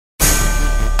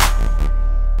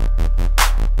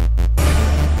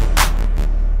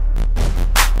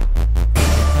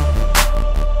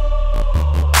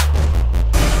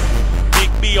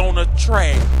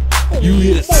track. You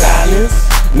hear the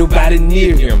silence, nobody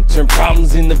near him. Turn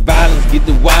problems into violence, get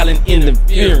the violent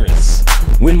interference.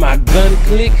 When my gun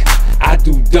click, I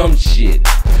do dumb shit.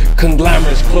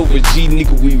 Conglomerates, Clover G,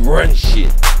 nigga, we run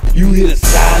shit. You hear the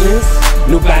silence,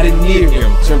 nobody near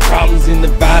him. Turn problems into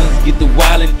violence, get the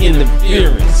violent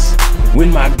interference. When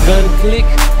my gun click,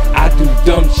 I do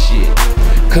dumb shit.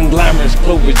 Conglomerates,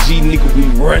 Clover G, nigga, we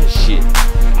run shit.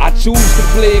 I choose to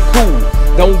play it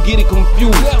cool, don't get it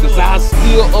confused, cause I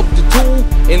steal up the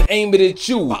tool and aim it at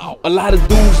you. A lot of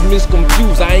dudes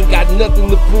misconfused, I ain't got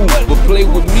nothing to prove, but play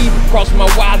with me, cross my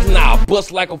wires and I'll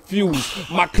bust like a fuse.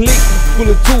 My clique full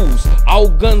of tools, all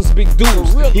guns, big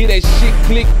dudes. Hear that shit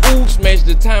click, ooh, smash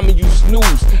the time and you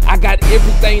snooze. I got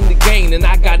everything to gain and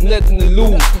I got nothing to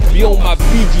lose. Be on my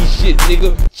PG shit,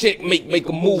 nigga, checkmate, make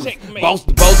a move. Boss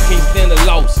the boss, can't stand a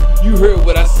loss. You heard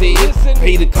what I said,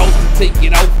 pay the cost to take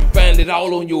it out. You find it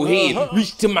all on your head.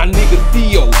 Reach to my nigga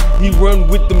Theo, he run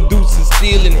with them deuces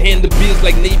still and hand the bills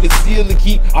like Navy SEAL to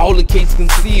keep all the case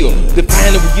concealed. The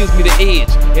final gives me the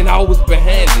edge, and I was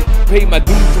behind it. Pay my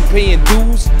dues from paying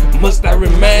dues. Must I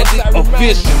remind it?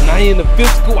 Official. Now in the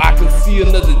physical, I can see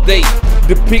another day.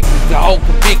 Depicted, they're all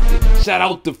convicted. Shout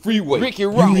out the freeway. Ricky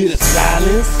Ross. You hear the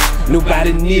silence,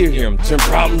 nobody near him. Turn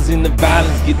problems into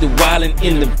violence, get the violent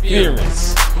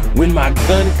interference. When my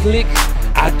gun click,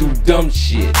 I do dumb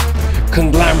shit.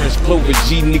 Conglomerates, Clover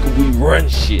G, nigga, we run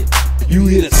shit. You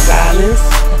hear the silence,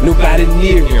 nobody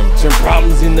near him. Turn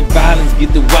problems into violence,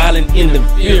 get the violent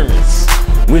interference.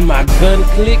 When my gun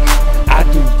click, I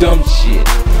do dumb shit.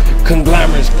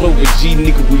 Conglomerates, Clover G,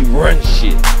 nigga, we run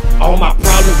shit. All my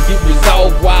problems get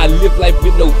resolved while I live life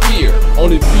with no fear.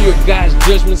 Only fear of God's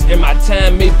judgments and my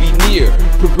time may be near.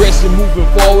 Progressing, moving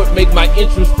forward, make my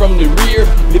entrance from the rear.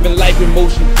 Living life in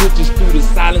motion pictures through the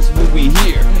silence when we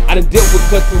hear. I done dealt with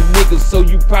cutthroat niggas, so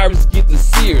you pirates get the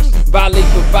sears. Violate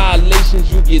for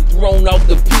violations, you get thrown off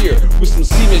the pier. With some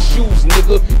cement shoes,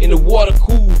 nigga, in the water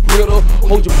cool, brittle.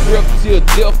 Hold your breath till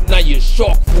death, now you're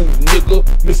shark food, nigga.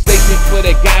 Mistake me for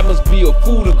that guy, must be a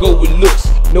fool to go with looks.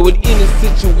 Know in any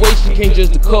situation, can't judge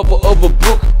the cover of a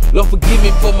book. Lord forgive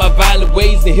me for my violent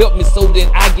ways and help me so that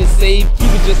I get saved.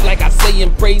 Keep it just like I say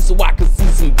and pray so I can see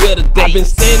some better days. I've been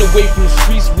staying away from the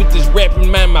streets with this rap and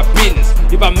mind my business.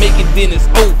 If I make it then it's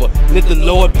over, let the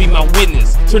Lord be my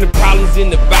witness. Turning problems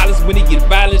into violence, when it get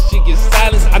violent shit gets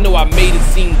silenced. I know I made it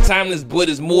seem timeless, but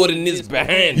it's more than this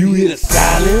behind. You hear the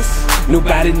silence,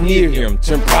 nobody near him.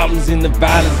 Turn problems into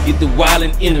violence, get the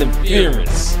violent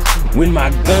interference. When my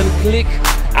gun click,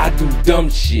 I do dumb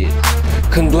shit.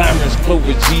 Conglomerates,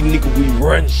 Clover G, nigga, we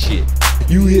run shit.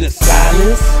 You hear the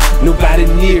silence, nobody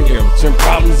near him. Turn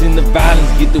problems into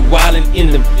violence, get the violent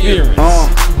interference.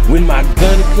 When my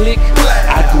gun click,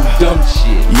 I do dumb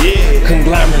shit.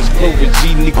 Conglomerates, Clover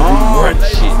G, nigga, we run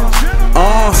shit.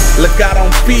 Look, I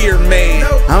don't fear man,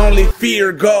 I only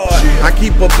fear God. I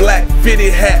keep a black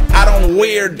fitted hat, I don't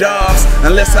wear dogs.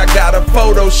 Unless I got a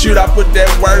photo shoot, I put that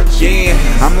work in.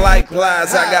 I'm like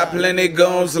Plies, I got plenty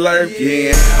guns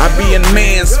lurking. I be in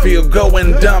Mansfield,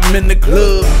 going dumb in the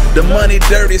club. The money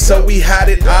dirty, so we hide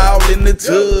it all in the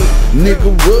tub.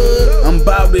 Nigga, what? I'm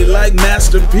bout it like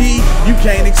Master P. You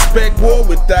can't expect war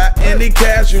without any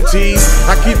casualties.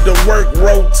 I keep the work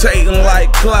rotating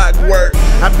like clockwork.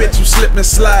 I bet you slip and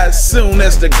slide soon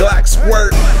as the Glock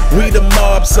squirt. We the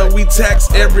mob, so we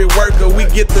tax every worker. We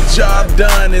get the job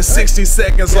done in 60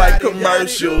 seconds like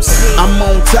commercials. I'm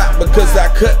on top because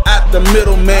I cut out the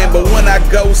middleman, but when I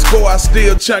go score, I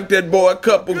still chunk that boy a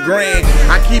couple grand.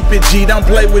 I keep it G, don't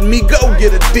play with me, go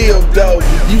get a deal though.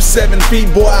 You 7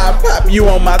 feet, boy, I'll pop you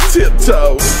on my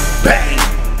tiptoes. Bang!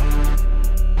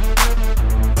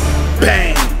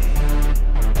 Bang!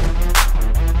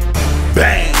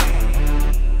 Bang!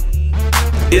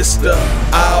 It's the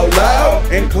All Out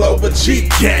and Clover G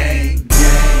gang.